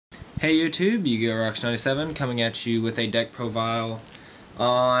Hey YouTube, otks97 coming at you with a deck profile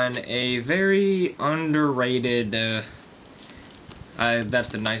on a very underrated, that's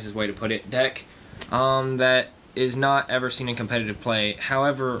the nicest way to put it, deck that is not ever seen in competitive play.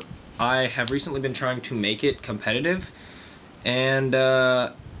 However, I have recently been trying to make it competitive, and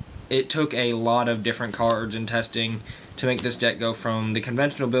it took a lot of different cards and testing to make this deck go from the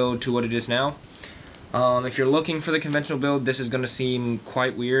conventional build to what it is now. If you're looking for the conventional build, this is going to seem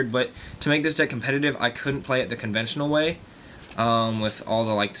quite weird, but to make this deck competitive, I couldn't play it the conventional way, with all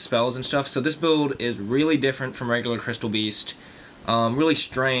the spells and stuff. So this build is really different from regular Crystal Beast, really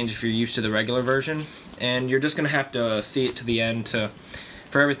strange if you're used to the regular version, and you're just going to have to see it to the end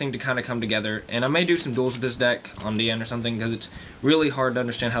for everything to kind of come together. And I may do some duels with this deck on the end or something, because it's really hard to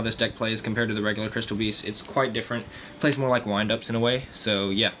understand how this deck plays compared to the regular Crystal Beast. It's quite different. It plays more like wind-ups in a way, so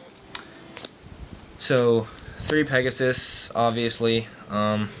yeah. So, 3 Pegasus, obviously.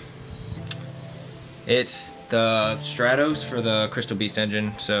 It's the Stratos for the Crystal Beast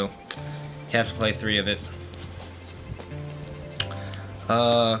engine, so you have to play 3 of it.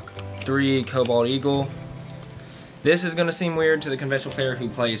 3 Cobalt Eagle. This is going to seem weird to the conventional player who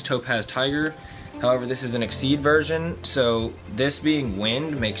plays Topaz Tiger. However, this is an Exceed version, so this being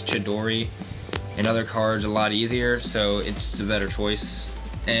Wind makes Chidori and other cards a lot easier, so it's a better choice.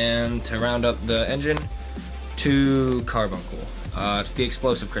 And to round up the engine, 2 Carbuncle. It's the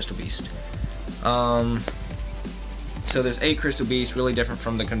explosive Crystal Beast. So there's 8 Crystal Beasts, really different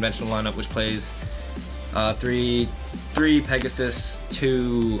from the conventional lineup, which plays 3 Pegasus,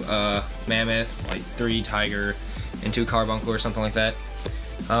 2 Mammoth, 3 Tiger, and 2 Carbuncle or something like that.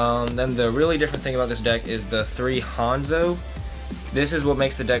 Then the really different thing about this deck is the 3 Hanzo. This is what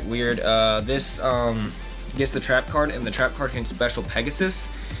makes the deck weird. This gets the trap card, and the trap card can special Pegasus,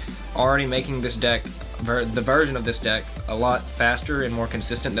 already making this deck, the version of this deck, a lot faster and more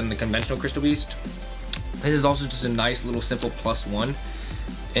consistent than the conventional Crystal Beast. This is also just a nice little simple +1,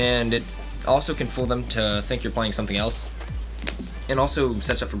 and it also can fool them to think you're playing something else, and also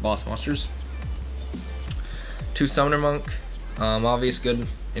sets up for boss monsters. 2 Summoner Monk, obvious good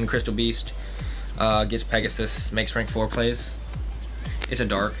in Crystal Beast, gets Pegasus, makes rank 4 plays. It's a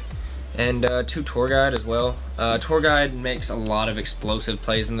dark. And 2 Tour Guide as well. Tour Guide makes a lot of explosive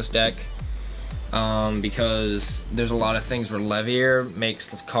plays in this deck, because there's a lot of things where Levier makes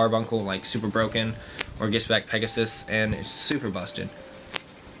this Carbuncle super broken, or gets back Pegasus, and it's super busted.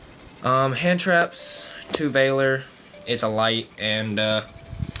 Hand Traps, 2 Veiler. It's a light and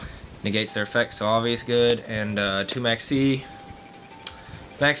negates their effect, so obvious good. And 2 Maxi.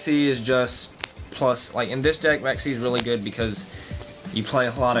 Maxi is just plus, in this deck, Maxi is really good because you play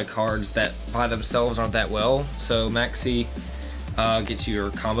a lot of cards that by themselves aren't that well, so Maxi gets you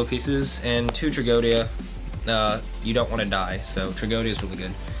your combo pieces. And 2 Tragodia, you don't want to die, so Tragodia is really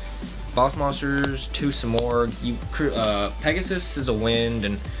good. Boss monsters, 2 Samorg. Pegasus is a wind,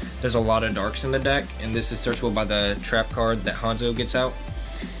 and there's a lot of darks in the deck, and this is searchable by the trap card that Hanzo gets out.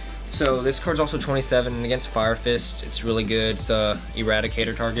 So this card's also 27, and against Fire Fist, it's really good. It's a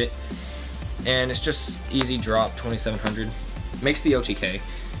Eradicator target, and it's just easy drop, 2700. Makes the OTK.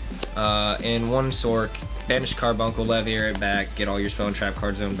 And 1 Sork, banish Carbuncle, Levier it back, get all your spell and trap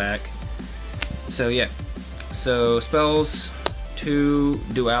card zone back. So yeah. So spells, 2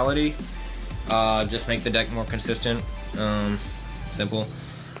 Duality, just make the deck more consistent. Simple.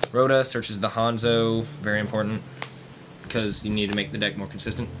 Rhoda searches the Hanzo, very important, because you need to make the deck more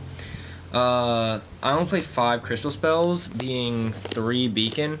consistent. I only play 5 crystal spells, being 3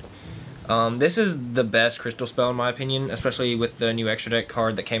 Beacon. This is the best crystal spell in my opinion, especially with the new extra deck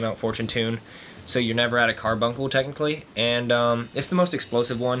card that came out, Fortune Tune. So you're never out of Carbuncle technically, and it's the most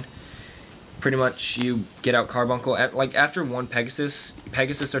explosive one. Pretty much you get out Carbuncle after 1 Pegasus.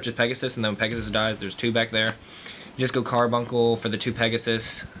 Pegasus searches Pegasus, and then when Pegasus dies, there's 2 back there. You just go Carbuncle for the 2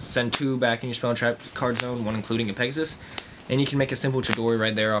 Pegasus, send 2 back in your spell and trap card zone, 1 including a Pegasus, and you can make a simple Chidori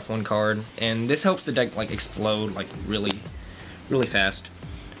right there off 1 card. And this helps the deck explode really fast.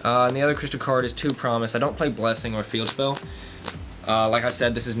 And the other crystal card is 2 Promise. I don't play Blessing or Field Spell. Like I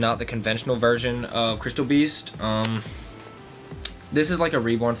said, this is not the conventional version of Crystal Beast. This is like a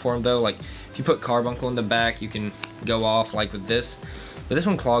reborn form though. If you put Carbuncle in the back, you can go off with this. But this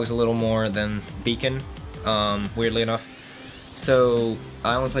one clogs a little more than Beacon, weirdly enough. So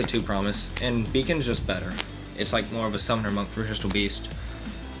I only play 2 Promise, and Beacon's just better. It's more of a Summoner Monk for Crystal Beast.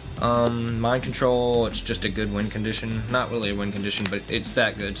 Mind Control, it's just a good win condition. Not really a win condition, but it's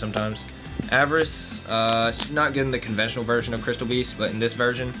that good sometimes. Avarice, it's not good in the conventional version of Crystal Beast, but in this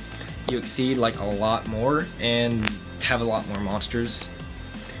version, you exceed a lot more and have a lot more monsters.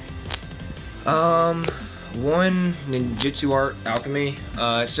 1 ninjutsu art alchemy.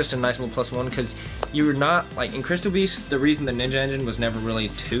 It's just a nice little +1 because you were not like in Crystal Beast. The reason the ninja engine was never really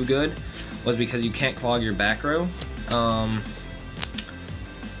too good was because you can't clog your back row.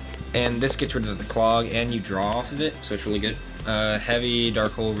 And this gets rid of the clog and you draw off of it, so it's really good. Heavy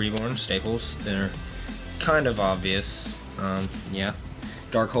Dark Hole Reborn staples. They're kind of obvious. Yeah.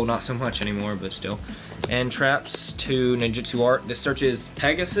 Dark Hole not so much anymore, but still. And traps to ninjutsu art. This searches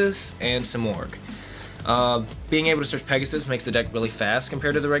Pegasus and Simorg. Being able to search Pegasus makes the deck really fast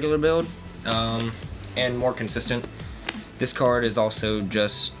compared to the regular build, and more consistent. This card is also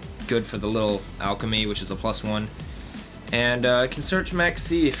just good for the little alchemy, which is a +1. And it can search Max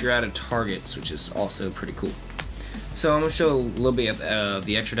C if you're out of targets, which is also pretty cool. So I'm going to show a little bit of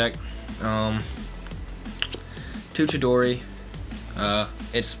the extra deck. 2 Chidori.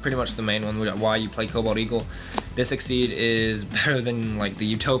 It's pretty much the main one why you play Cobalt Eagle. This Exceed is better than like the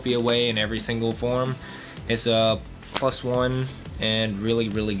Utopia way in every single form. It's a +1 and really,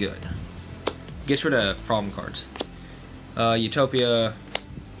 really good. Gets rid of problem cards. Utopia,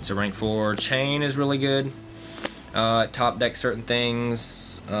 it's a rank 4. Chain is really good. Top deck certain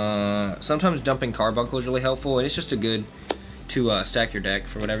things. Sometimes dumping Carbuncle is really helpful, and it's just a good to stack your deck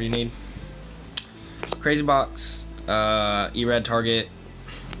for whatever you need. Crazy Box, E-Rad target.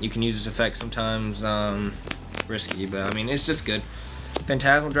 You can use its effect sometimes. Risky, but I mean it's just good.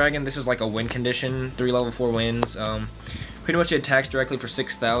 Phantasmal Dragon. This is like a win condition. 3 level 4 wins. Pretty much it attacks directly for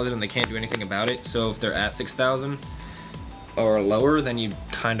 6,000, and they can't do anything about it. So if they're at 6,000 or lower, then you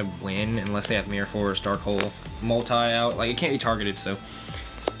kind of win unless they have Mirror Force, Dark Hole, multi out. Like it can't be targeted. So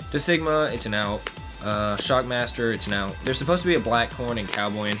the Sigma, it's an out. Shockmaster, it's an out. There's supposed to be a Black Horn and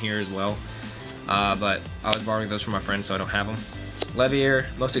Cowboy in here as well, but I was borrowing those from my friends, so I don't have them. Levier,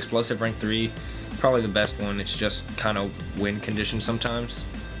 most explosive, rank 3. Probably the best one. It's just kind of win condition sometimes.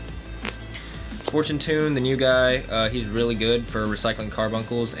 Fortune Tune, the new guy, he's really good for recycling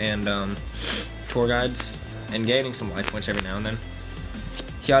carbuncles and tour guides and gaining some life points every now and then.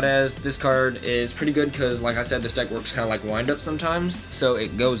 Hyades, this card is pretty good because, like I said, this deck works kind of like wind up sometimes, so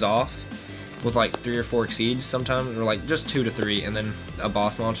it goes off with like 3 or 4 Exceeds sometimes, or like just 2 to 3, and then a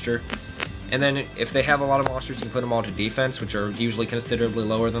boss monster. And then if they have a lot of monsters, you can put them all to defense, which are usually considerably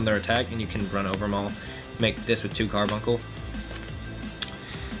lower than their attack, and you can run over them all. Make this with 2 Carbuncle.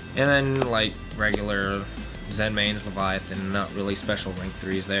 And then, like, regular Zen Mains, Leviathan, not really special rank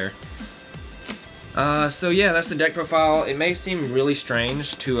 3s there. So yeah, that's the deck profile. It may seem really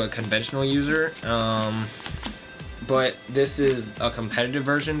strange to a conventional user, but this is a competitive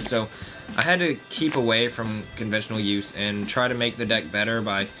version, so I had to keep away from conventional use and try to make the deck better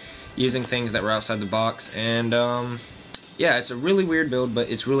by using things that were outside the box. And yeah, it's a really weird build, but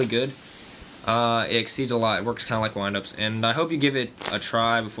it's really good. It exceeds a lot. It works kind of like windups, and I hope you give it a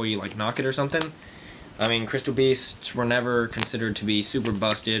try before you like knock it or something. I mean, Crystal Beasts were never considered to be super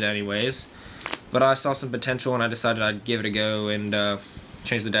busted anyways, but I saw some potential and I decided I'd give it a go and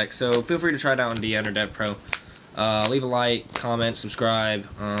change the deck. So feel free to try it out on DN or Dev Pro. Leave a like, comment, subscribe.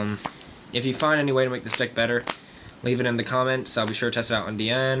 If you find any way to make this deck better, leave it in the comments. I'll be sure to test it out on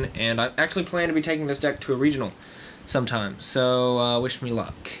DN, and I actually plan to be taking this deck to a regional sometime, so wish me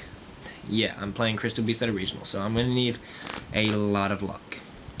luck. Yeah, I'm playing Crystal Beast at a regional, so I'm going to need a lot of luck.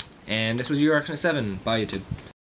 And this was URX7. Bye, YouTube.